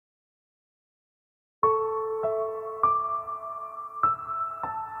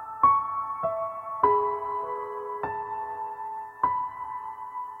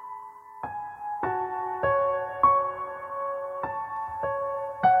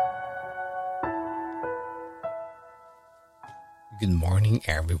Good morning,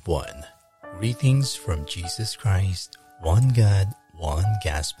 everyone. Greetings from Jesus Christ, one God, one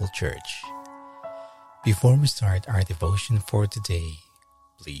Gospel Church. Before we start our devotion for today,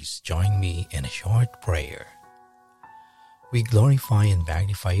 please join me in a short prayer. We glorify and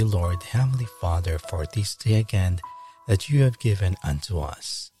magnify you, Lord, Heavenly Father, for this day again that you have given unto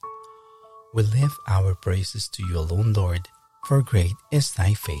us. We lift our praises to you alone, Lord, for great is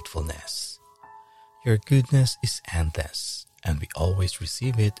thy faithfulness. Your goodness is endless, and we always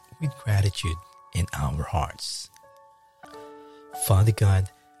receive it with gratitude in our hearts. Father God,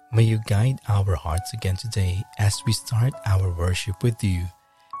 may you guide our hearts again today as we start our worship with you,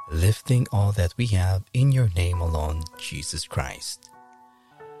 lifting all that we have in your name alone, Jesus Christ.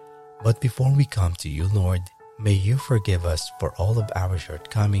 But before we come to you, Lord, may you forgive us for all of our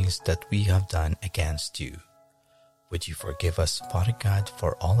shortcomings that we have done against you. Would you forgive us, Father God,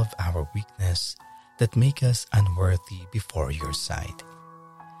 for all of our weakness that make us unworthy before your sight.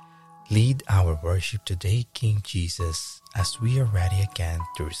 Lead our worship today, King Jesus, as we are ready again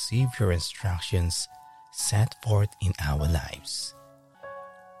to receive your instructions set forth in our lives.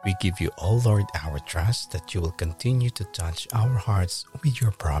 We give you, O Lord, our trust that you will continue to touch our hearts with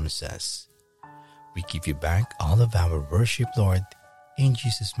your promises. We give you back all of our worship, Lord. In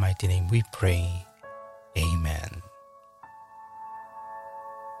Jesus' mighty name we pray. Amen.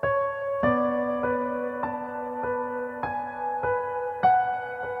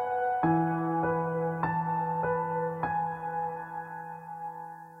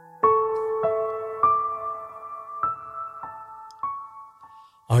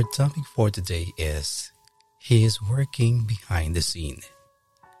 Our topic for today is He is working behind the scene.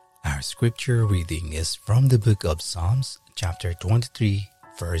 Our scripture reading is from the book of Psalms, chapter 23,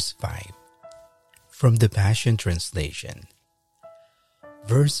 verse 5. From the Passion Translation.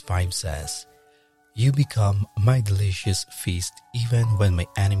 Verse 5 says, "You become my delicious feast even when my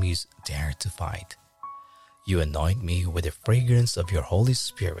enemies dare to fight. You anoint me with the fragrance of your Holy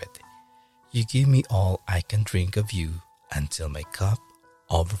Spirit. You give me all I can drink of you until my cup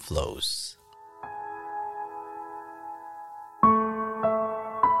overflows."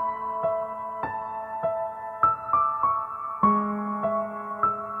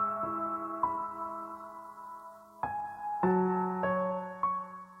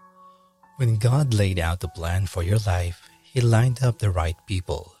 When God laid out the plan for your life, He lined up the right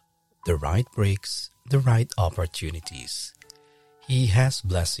people, the right breaks, the right opportunities. He has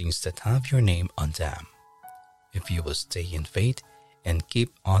blessings that have your name on them. If you will stay in faith and keep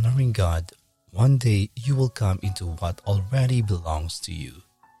honoring God, one day you will come into what already belongs to you.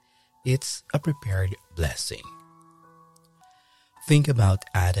 It's a prepared blessing. Think about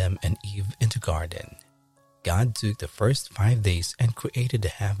Adam and Eve in the garden. God took the first 5 days and created the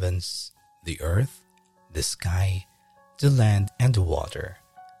heavens, the earth, the sky, the land, and the water.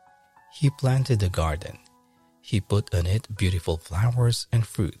 He planted the garden. He put on it beautiful flowers and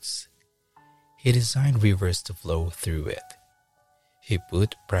fruits. He designed rivers to flow through it. He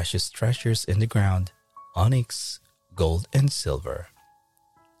put precious treasures in the ground, onyx, gold, and silver.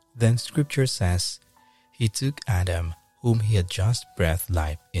 Then Scripture says, He took Adam, whom He had just breathed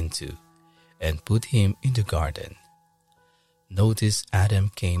life into, and put him in the garden. Notice Adam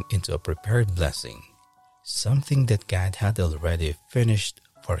came into a prepared blessing, something that God had already finished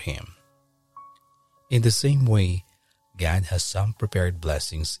for him. In the same way, God has some prepared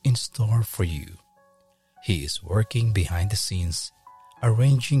blessings in store for you. He is working behind the scenes,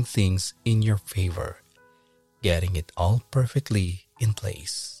 arranging things in your favor, getting it all perfectly in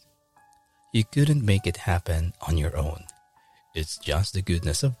place. You couldn't make it happen on your own. It's just the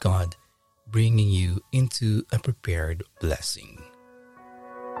goodness of God bringing you into a prepared blessing.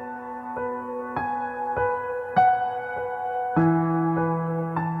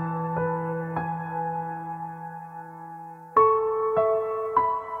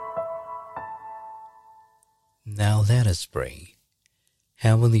 Now let us pray.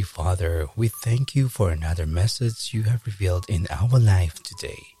 Heavenly Father, we thank you for another message you have revealed in our life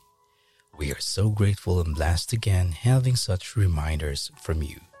today. We are so grateful and blessed again having such reminders from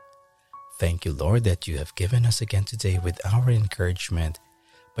you. Thank you, Lord, that you have given us again today with our encouragement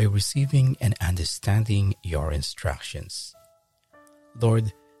by receiving and understanding your instructions.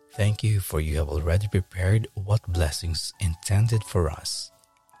 Lord, thank you for you have already prepared what blessings intended for us.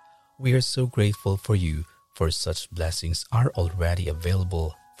 We are so grateful for you, for such blessings are already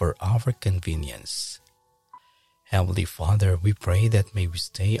available for our convenience. Heavenly Father, we pray that may we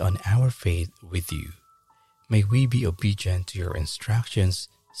stay on our faith with you. May we be obedient to your instructions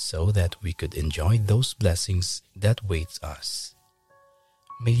so that we could enjoy those blessings that wait us.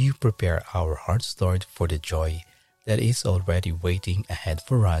 May you prepare our hearts, Lord, for the joy that is already waiting ahead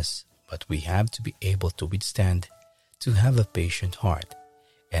for us, but we have to be able to withstand, to have a patient heart,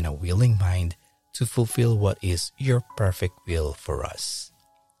 and a willing mind to fulfill what is your perfect will for us.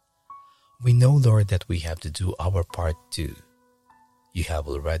 We know, Lord, that we have to do our part too. You have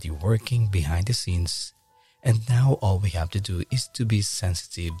already working behind the scenes, and now all we have to do is to be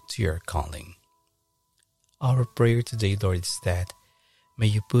sensitive to your calling. Our prayer today, Lord, is that may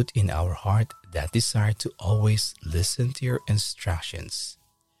you put in our heart that desire to always listen to your instructions.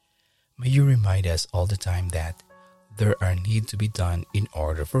 May you remind us all the time that there are need to be done in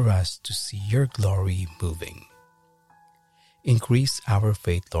order for us to see your glory moving. Increase our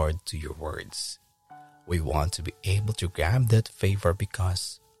faith, Lord, to your words. We want to be able to grab that favor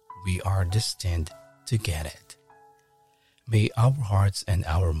because we are destined to get it. May our hearts and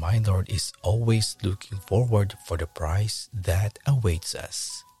our mind, Lord, is always looking forward for the prize that awaits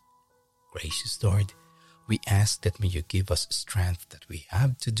us. Gracious Lord, we ask that may you give us strength that we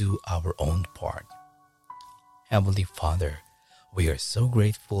have to do our own part. Heavenly Father, we are so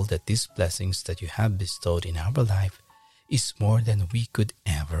grateful that these blessings that you have bestowed in our life is more than we could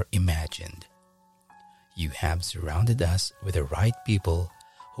ever imagine. You have surrounded us with the right people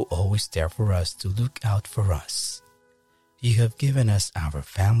who always there for us to look out for us. You have given us our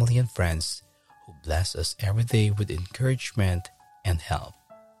family and friends who bless us every day with encouragement and help.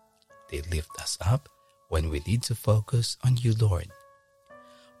 They lift us up when we need to focus on you, Lord.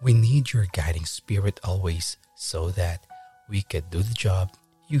 We need your guiding spirit always so that we can do the job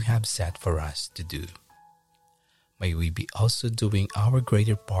you have set for us to do. May we be also doing our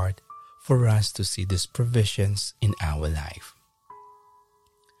greater part for us to see these provisions in our life.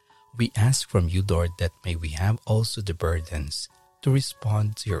 We ask from you, Lord, that may we have also the burdens to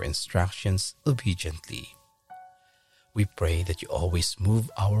respond to your instructions obediently. We pray that you always move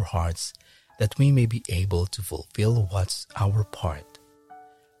our hearts that we may be able to fulfill what's our part.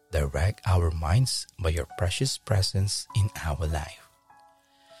 Direct our minds by your precious presence in our life.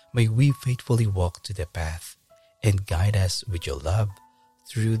 May we faithfully walk to the path and guide us with your love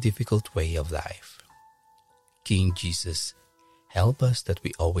through difficult way of life. King Jesus, help us that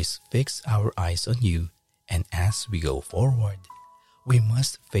we always fix our eyes on you, and as we go forward, we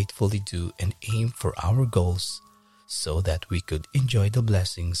must faithfully do and aim for our goals so that we could enjoy the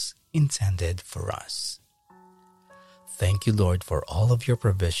blessings intended for us. Thank you, Lord, for all of your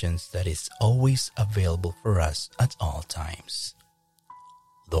provisions that is always available for us at all times.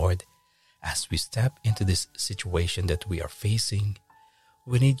 Lord, as we step into this situation that we are facing,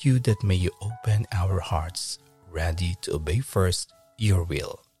 we need you that may you open our hearts ready to obey first your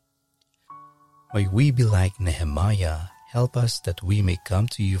will. May we be like Nehemiah, help us that we may come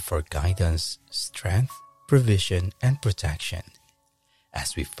to you for guidance, strength, provision, and protection.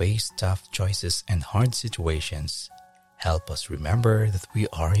 As we face tough choices and hard situations, help us remember that we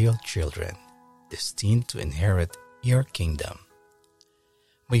are your children, destined to inherit your kingdom.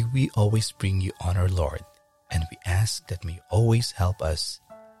 May we always bring you honor, Lord, and we ask that may you always help us,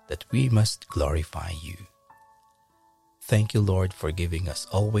 that we must glorify you. Thank you, Lord, for giving us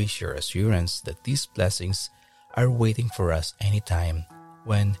always your assurance that these blessings are waiting for us anytime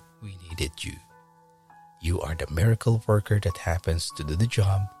when we needed you. You are the miracle worker that happens to do the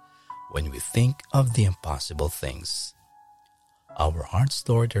job when we think of the impossible things. Our hearts,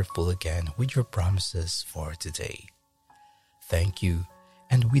 Lord, are full again with your promises for today. Thank you,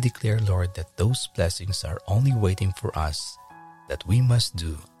 and we declare, Lord, that those blessings are only waiting for us, that we must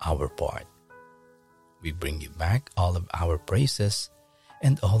do our part. We bring you back all of our praises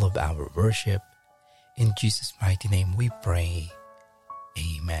and all of our worship. In Jesus' mighty name we pray.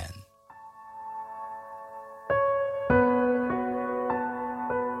 Amen.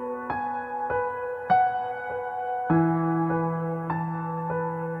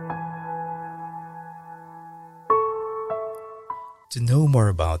 To know more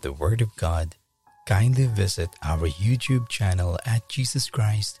about the Word of God, kindly visit our YouTube channel at Jesus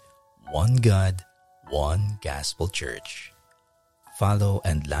Christ, One God, One Gospel Church. Follow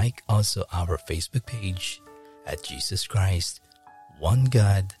and like also our Facebook page at Jesus Christ, One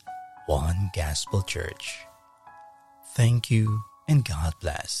God, One Gospel Church. Thank you and God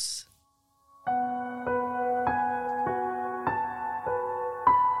bless.